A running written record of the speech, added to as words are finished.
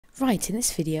Right, in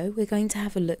this video we're going to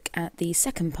have a look at the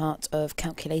second part of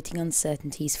calculating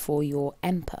uncertainties for your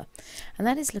EMPA, and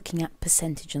that is looking at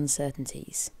percentage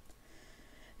uncertainties.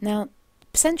 Now,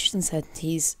 percentage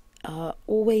uncertainties are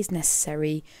always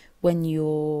necessary when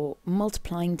you're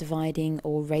multiplying, dividing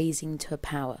or raising to a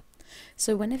power.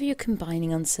 So whenever you're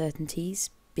combining uncertainties,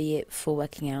 be it for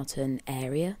working out an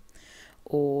area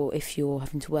or if you're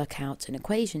having to work out an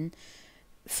equation,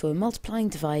 for multiplying,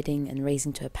 dividing and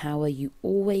raising to a power, you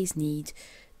always need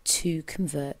to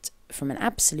convert from an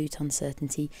absolute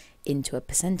uncertainty into a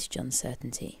percentage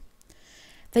uncertainty.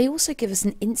 They also give us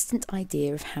an instant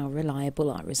idea of how reliable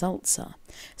our results are.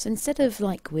 So instead of,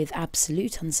 like with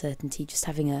absolute uncertainty, just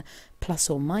having a plus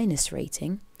or minus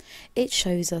rating, it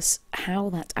shows us how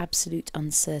that absolute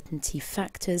uncertainty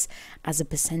factors as a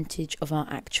percentage of our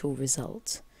actual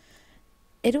result.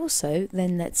 It also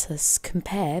then lets us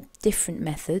compare different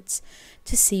methods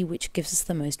to see which gives us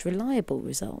the most reliable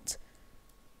result.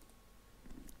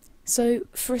 So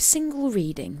for a single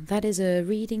reading, that is a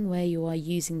reading where you are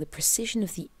using the precision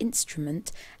of the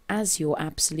instrument as your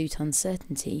absolute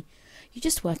uncertainty, you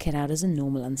just work it out as a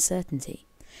normal uncertainty.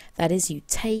 That is, you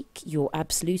take your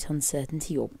absolute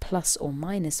uncertainty, your plus or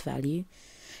minus value,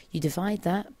 you divide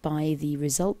that by the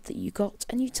result that you got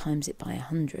and you times it by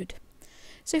 100.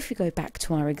 So if we go back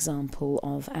to our example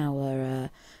of our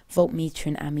voltmeter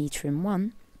and ammeter in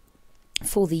 1,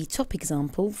 for the top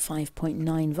example,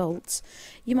 5.9 volts,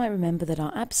 you might remember that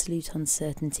our absolute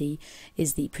uncertainty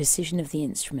is the precision of the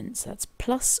instrument. So that's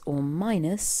plus or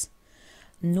minus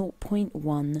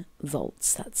 0.1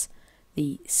 volts. That's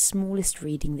the smallest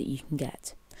reading that you can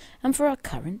get. And for our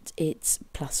current, it's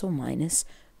plus or minus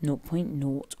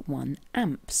 0.01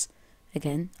 amps.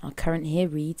 Again, our current here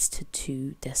reads to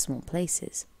 2 decimal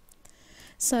places.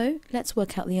 So let's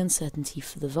work out the uncertainty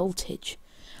for the voltage.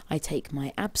 I take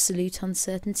my absolute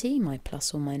uncertainty, my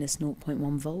plus or minus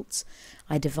 0.1 volts,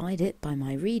 I divide it by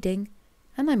my reading,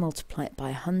 and I multiply it by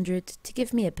 100 to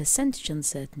give me a percentage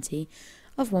uncertainty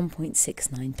of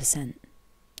 1.69%.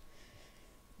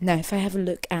 Now if I have a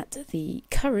look at the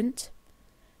current,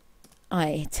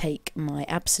 I take my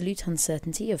absolute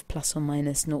uncertainty of plus or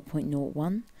minus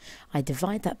 0.01, I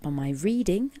divide that by my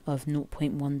reading of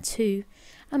 0.12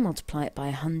 and multiply it by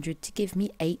 100 to give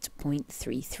me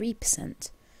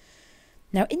 8.33%.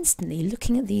 Now instantly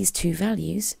looking at these two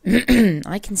values,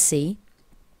 I can see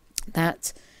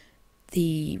that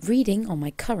the reading on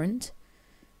my current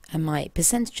and my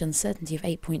percentage uncertainty of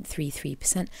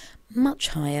 8.33% much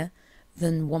higher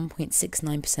than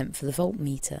 1.69% for the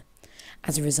voltmeter.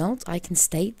 As a result, I can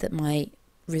state that my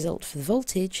result for the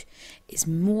voltage is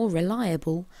more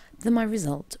reliable than my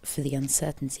result for the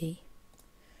uncertainty.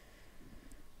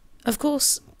 Of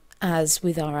course, as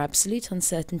with our absolute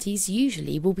uncertainties,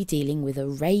 usually we'll be dealing with a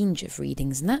range of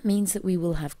readings, and that means that we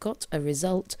will have got a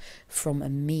result from a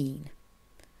mean.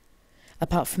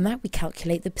 Apart from that, we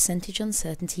calculate the percentage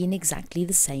uncertainty in exactly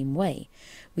the same way.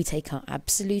 We take our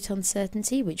absolute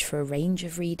uncertainty, which for a range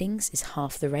of readings is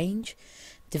half the range,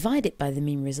 divide it by the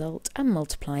mean result and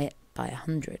multiply it by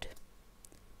 100.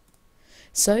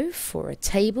 So for a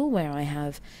table where I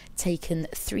have taken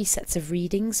 3 sets of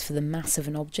readings for the mass of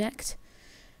an object,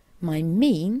 my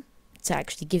mean, to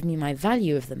actually give me my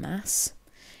value of the mass,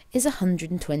 is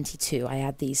 122. I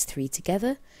add these 3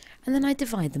 together and then I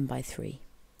divide them by 3.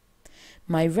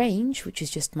 My range, which is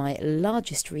just my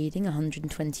largest reading,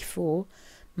 124,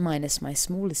 minus my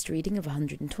smallest reading of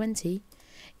 120,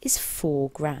 is 4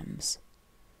 grams.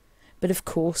 But of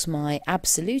course my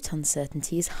absolute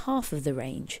uncertainty is half of the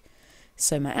range,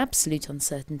 so my absolute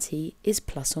uncertainty is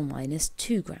plus or minus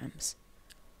 2 grams.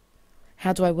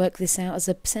 How do I work this out as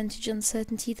a percentage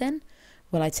uncertainty then?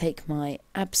 Well, I take my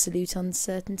absolute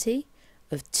uncertainty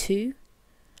of 2,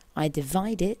 I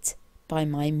divide it by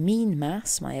my mean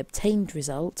mass, my obtained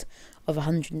result of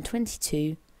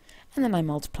 122, and then I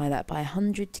multiply that by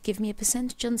 100 to give me a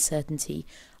percentage uncertainty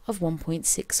of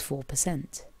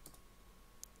 1.64%.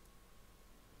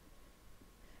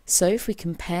 So if we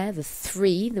compare the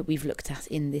 3 that we've looked at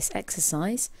in this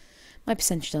exercise, my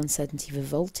percentage uncertainty for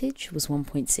voltage was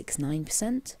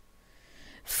 1.69%,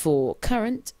 for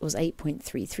current was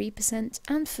 8.33%,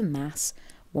 and for mass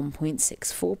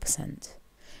 1.64%.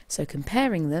 So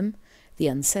comparing them, the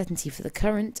uncertainty for the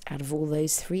current out of all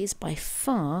those 3 is by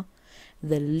far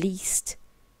the least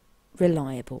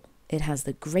reliable. It has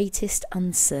the greatest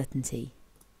uncertainty.